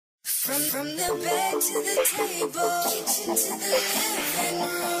From the bed to the table, kitchen to the living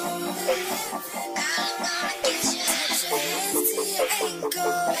room. I'm gonna get you. Touch your hands to your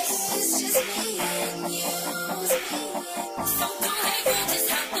ankles. It's just me and you. So go ahead, girl, just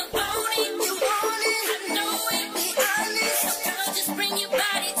have to own it. You want it, I know it. Be honest, so girl, just bring your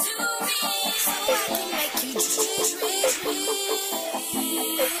body to me, so I can make you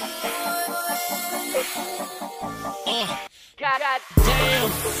God damn,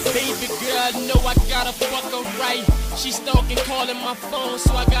 baby girl, I know I gotta fuck her right. She stalking, calling my phone,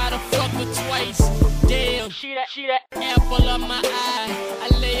 so I gotta fuck her twice. Damn, she that apple of my eye. I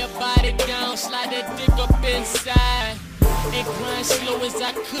lay her body down, slide that dick up inside, and grind slow as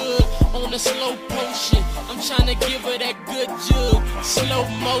I could on a slow potion. I'm tryna give her that good jug, slow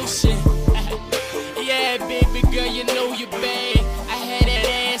motion. Yeah, baby girl, you know you bad. I had that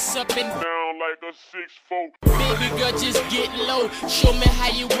ass up and down like a 6'4". Baby girl, just get low. Show me how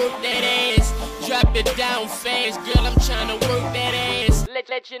you work that ass. Drop it down fast, girl. I'm tryna work that ass.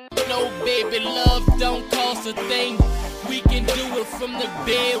 Let you know, baby, love don't cost a thing. We can do it from the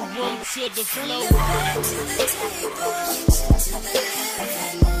bedroom to the floor.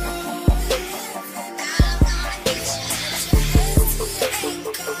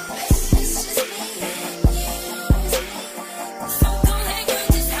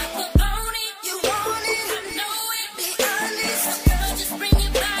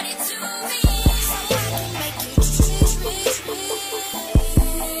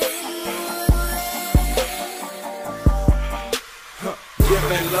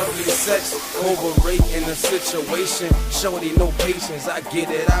 Giving lovely sex, overrating the situation. Shorty, no patience, I get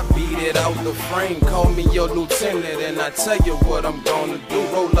it, I beat it out the frame. Call me your lieutenant and I tell you what I'm gonna do.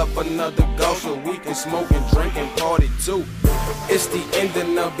 Roll up another golf so we can smoke and drink and party too. It's the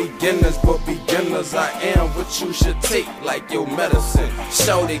ending of beginners, but beginners I am what you should take like your medicine.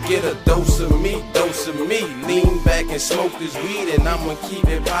 Shorty, get a dose of me, dose of me. Lean back and smoke this weed and I'ma keep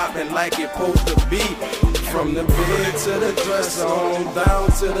it popping like it's supposed to be. From the bed to the dresser, on down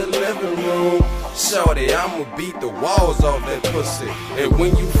to the living room. Shorty, I'ma beat the walls off that pussy. And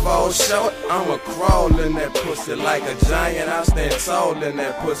when you fall short, I'ma crawl in that pussy. Like a giant, I stand tall in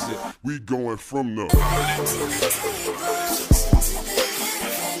that pussy. We going from the